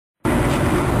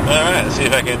Alright, let's see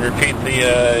if I can repeat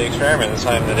the experiment this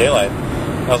time in the daylight.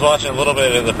 I was watching a little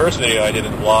bit of the first video I did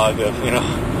in the vlog of,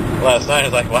 last night. I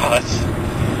was like, wow, that's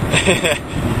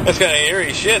kind of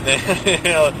eerie shit.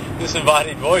 This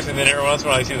embodied voice, and then every once in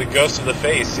a while I see the ghost of the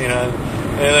face, and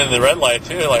then the red light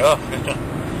too, like, oh.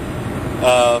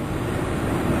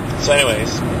 So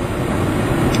anyways,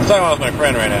 I'm talking about with my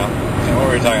friend right now. What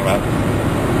were we talking about?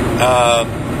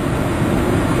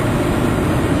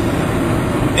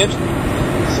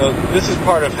 So this is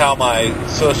part of how my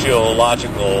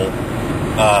sociological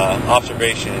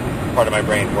observation part of my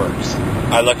brain works.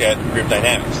 I look at group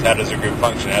dynamics. How does a group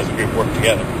function? How does a group work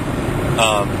together?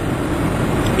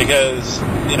 Because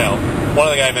one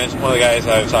of the guys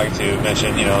I was talking to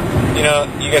mentioned, you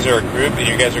guys are a group and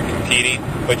you guys are competing,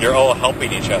 but you're all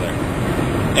helping each other.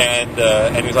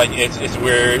 And he's like, it's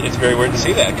weird. It's very weird to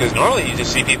see that, because normally you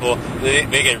just see people, they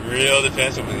get real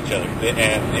defensive with each other, they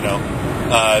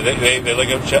look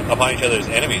upon each other as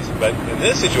enemies. But in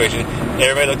this situation,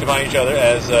 everybody looked upon each other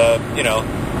as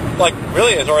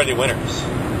really as already winners.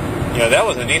 That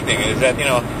was the neat thing, is that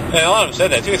and a lot of them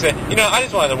said that too. They said, I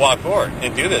just wanted to walk forward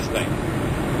and do this thing,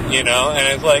 and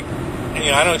it's like,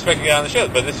 I don't expect to get on the show,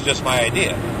 but this is just my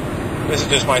idea. This is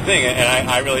just my thing, and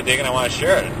I really dig it, and I want to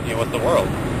share it, with the world.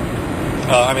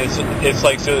 It's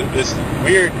like, so this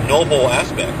weird noble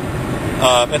aspect.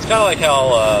 It's kind of like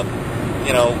how,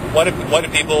 what do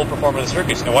people perform in a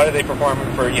circus, and why do they perform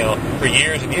for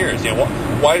years and years?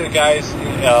 Why do guys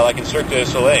like in Cirque du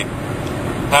Soleil?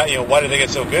 Why do they get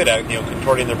so good at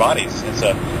contorting their bodies? And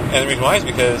the reason why is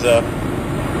because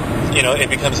it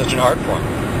becomes such an art form.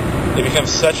 It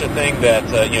becomes such a thing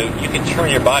that you can turn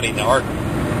your body into art.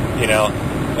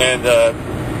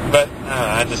 But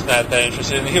I'm just not that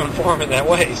interested in the human form in that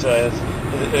way, so it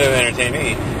doesn't entertain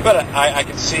me. But I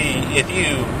can see if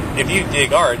you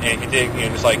dig art and if you dig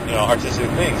just like artistic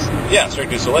things, yeah, Cirque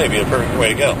du Soleil would be a perfect way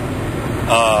to go.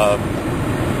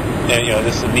 And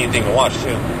this is a neat thing to watch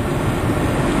too.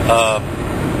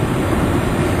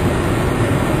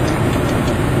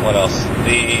 What else?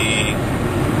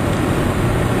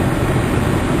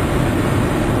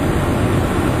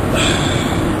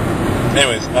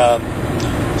 Anyways,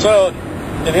 so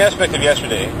in the aspect of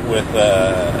yesterday with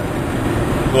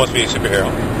Who Wants to Be a Superhero,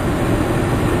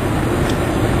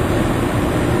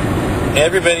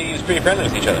 everybody was pretty friendly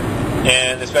with each other,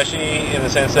 and especially in the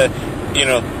sense that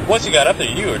once you got up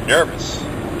there, you were nervous,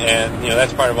 and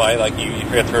that's part of why you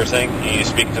forget the first thing, you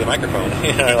speak to the microphone,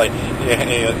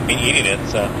 be eating it,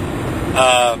 so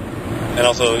and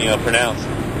also pronounce.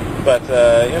 But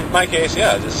in my case,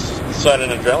 yeah, just sudden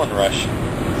adrenaline rush.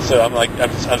 So I'm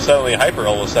suddenly hyper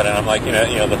all of a sudden. I'm like,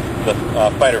 the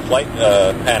fight or flight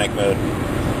panic mode,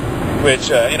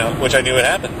 which I knew would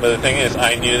happen. But the thing is,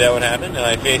 I knew that would happen, and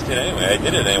I faced it anyway. I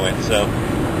did it anyway. So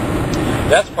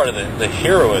that's part of the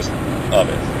heroism of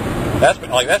it. That's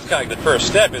kind of like the first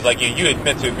step. Is like you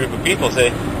admit to a group of people,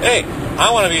 say, hey, I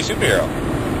want to be a superhero.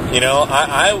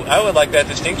 I would like that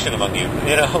distinction among you,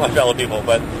 my fellow people,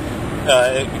 but.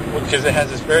 Because it has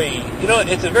this very,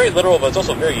 it's a very literal, but it's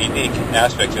also a very unique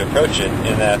aspect to approach it,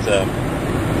 in that,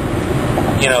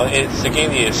 it's to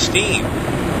gain the esteem,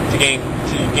 to gain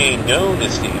known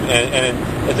esteem, and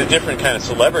it's a different kind of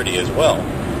celebrity as well,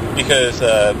 because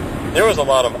there was a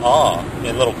lot of awe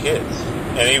in little kids,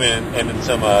 and in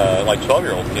some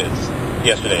 12-year-old kids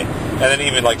yesterday, and then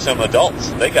even like some adults,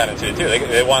 they got into it too.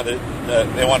 They wanted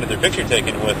their picture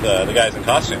taken with the guys in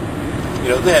costume.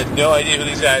 They had no idea who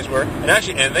these guys were, and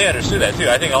they understood that too.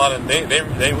 I think a lot of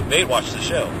them, they watched the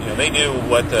show. They knew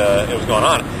what it was going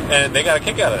on, and they got a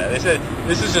kick out of that. They said,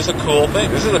 "This is just a cool thing.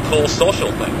 This is a cool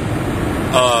social thing."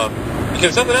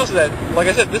 Because something else is that, like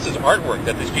I said, this is artwork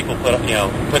that these people put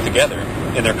together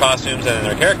in their costumes and in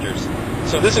their characters.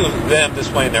 So this is them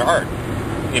displaying their art,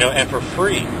 and for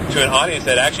free to an audience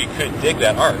that actually could dig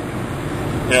that art.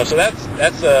 So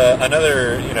that's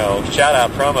another shout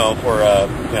out promo for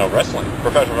wrestling,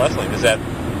 professional wrestling, is that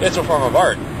it's a form of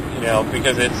art,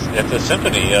 because it's a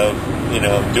symphony of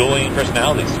dueling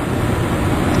personalities,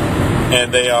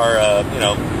 and they are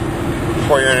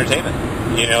for your entertainment.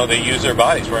 They use their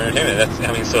bodies for entertainment.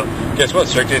 So guess what?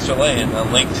 Cirque du Soleil, and a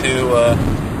link to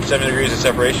 7 Degrees of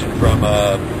Separation from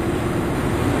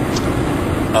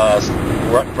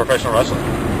professional wrestling.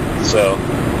 So.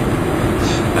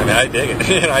 I dig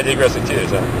it. I dig wrestling too.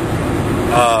 So,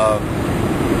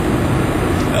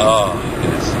 oh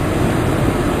goodness.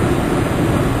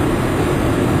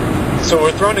 So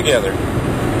we're thrown together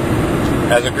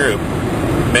as a group,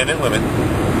 men and women,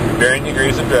 varying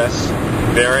degrees of dress,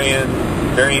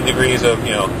 varying degrees of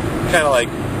kind of like,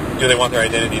 do they want their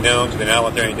identity known? Do they not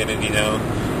want their identity known?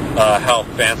 how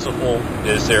fanciful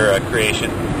is their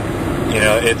creation.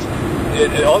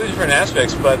 It's all these different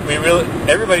aspects, but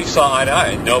everybody saw eye to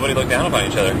eye. Nobody looked down upon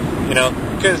each other,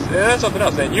 because that's something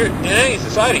else. That in any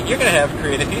society, you're going to have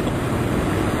creative people.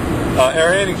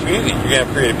 Or in any community, you're going to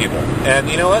have creative people. And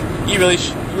you know what? You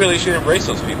really should embrace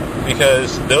those people,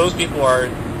 because those people are,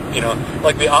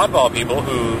 like the oddball people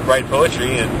who write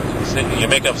poetry and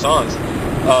make up songs.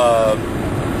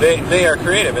 They are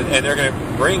creative, and they're going to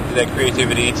bring that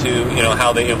creativity to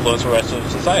how they influence the rest of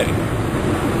society.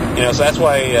 So that's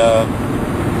why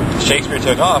Shakespeare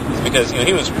took off, is because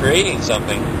he was creating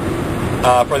something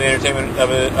for the entertainment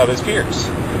of his peers.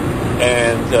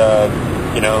 And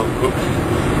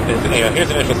here's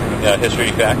an interesting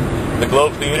history fact: the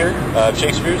Globe Theatre of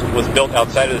Shakespeare's was built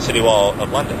outside of the city wall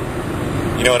of London.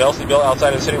 You know what else is built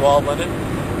outside of the city wall of London?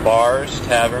 Bars,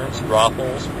 taverns,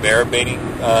 brothels, bear baiting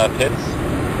pits.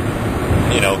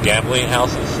 Gambling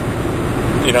houses.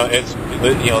 It's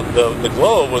the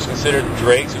Globe was considered the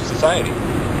dregs of society.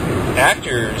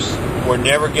 Actors were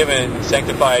never given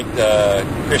sanctified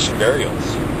Christian burials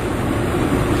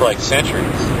for like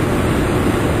centuries.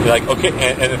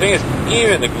 And the thing is,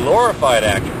 even the glorified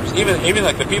actors, even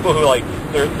like the people who what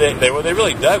they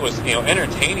really dug was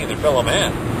entertaining their fellow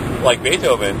man, like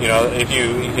Beethoven.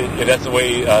 If that's the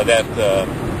way that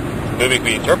movie can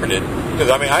be interpreted. Because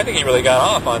I think he really got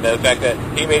off on the fact that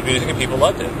he made music and people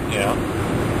loved it,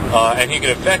 and he could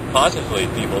affect positively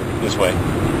people this way.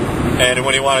 And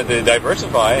when he wanted to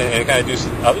diversify and kind of do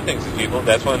some other things to people,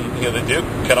 that's when the Duke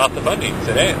cut off the funding.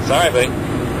 Said, "Hey, sorry, buddy."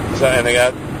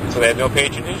 So they had no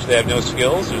patronage, they have no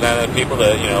skills. There's not enough people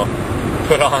to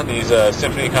put on these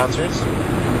symphony concerts.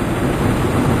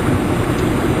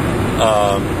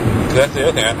 Because that's the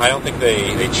other thing. I don't think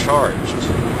they charged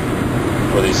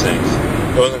for these things.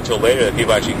 It wasn't until later that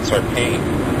people actually start paying.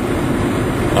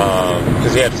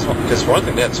 Because for one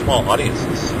thing, they had small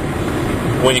audiences.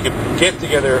 When you can get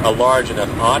together a large enough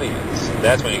audience,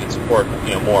 that's when you can support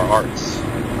more arts.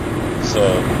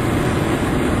 So,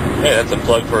 hey, that's a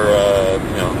plug for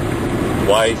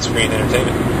widescreen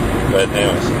entertainment. But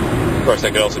anyways, of course,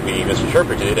 that could also be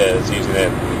misinterpreted as using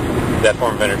that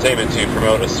form of entertainment to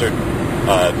promote a certain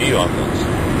view on things.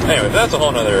 Anyway, that's a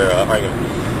whole other argument.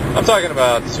 I'm talking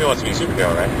about Who Wants to Be a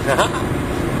Superhero, right?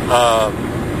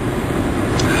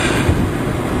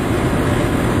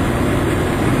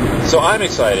 So I'm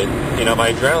excited.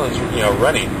 My adrenaline's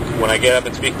running when I get up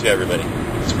and speak to everybody.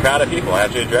 It's a crowd of people. I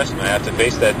have to address them. I have to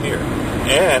face that fear,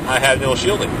 and I have no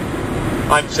shielding.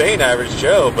 I'm saying average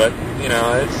Joe, but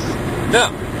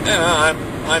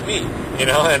I'm me. And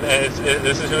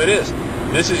this is who it is.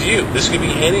 This is you. This could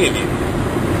be any of you.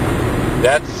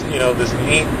 That's, this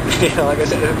neat, like I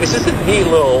said, it's just a neat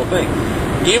little thing.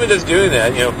 Even just doing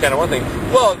that, kind of one thing,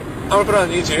 well, I'm going to put it on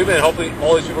YouTube, and hopefully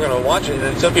all these people are going to watch it, and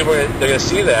then some people, they're going to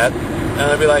see that, and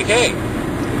they'll be like, hey,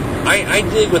 I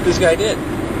dig what this guy did.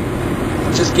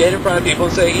 Just get in front of people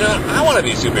and say, I want to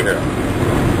be a superhero.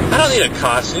 I don't need a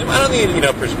costume. I don't need,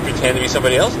 pretend to be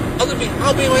somebody else.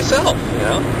 I'll be myself,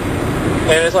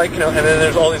 And it's like, and then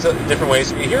there's all these different ways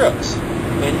to be heroes,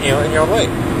 in your own way.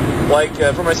 Like,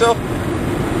 for myself,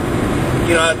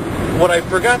 what I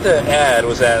forgot to add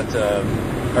was that,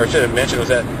 or should have mentioned, was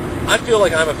that I feel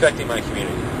like I'm affecting my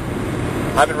community.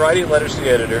 I've been writing letters to the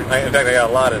editor. In fact, I got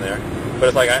a lot in there. But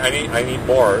it's like, I need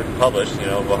more published,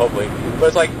 well, hopefully. But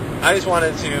it's like, I just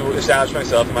wanted to establish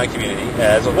myself in my community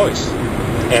as a voice.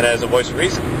 And as a voice of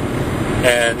reason.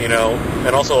 And,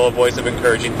 and also a voice of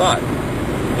encouraging thought.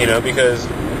 Because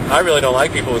I really don't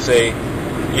like people who say,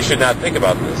 you should not think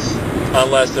about this.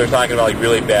 Unless they're talking about, like,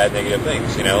 really bad negative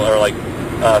things, or like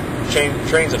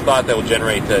trains of thought that will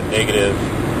generate negative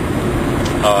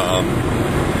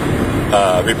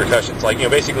repercussions. Like,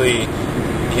 basically,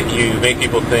 you make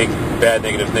people think bad,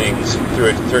 negative things through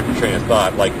a certain train of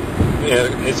thought. Like,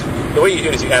 it's the way you do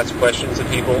it is you ask questions to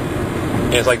people,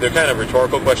 and it's like they're kind of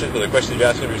rhetorical questions, but they're questions you're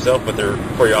asking of yourself, but they're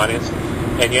for your audience,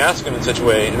 and you ask them in such a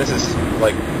way. And this is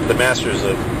like the masters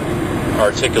of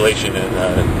articulation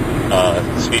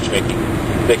and speech making.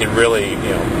 They can really,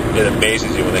 it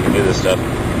amazes you when they can do this stuff.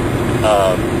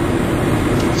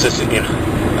 It's just,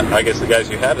 I guess the guys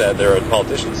who have that, they're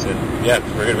politicians, and yeah,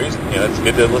 for good reason. It's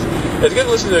good to listen. It's good to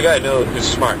listen to a guy who's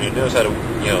smart and who knows how to,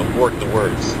 work the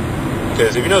words.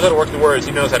 Because if he knows how to work the words,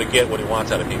 he knows how to get what he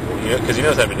wants out of people. Because he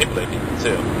knows how to manipulate people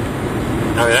too.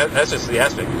 That's just the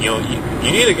aspect. You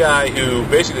need a guy who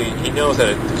basically he knows how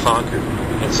to conquer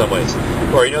in some ways,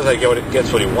 or he knows how to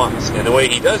gets what he wants. And the way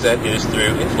he does that is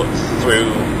through influence,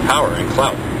 through power and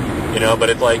clout. But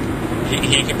it's like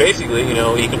he can basically, he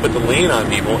can put the lean on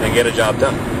people and get a job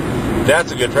done.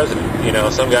 that's a good president. You know,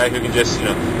 some guy who can just, you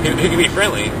know, who can be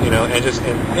friendly, you know, and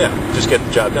just get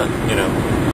the job done, you know.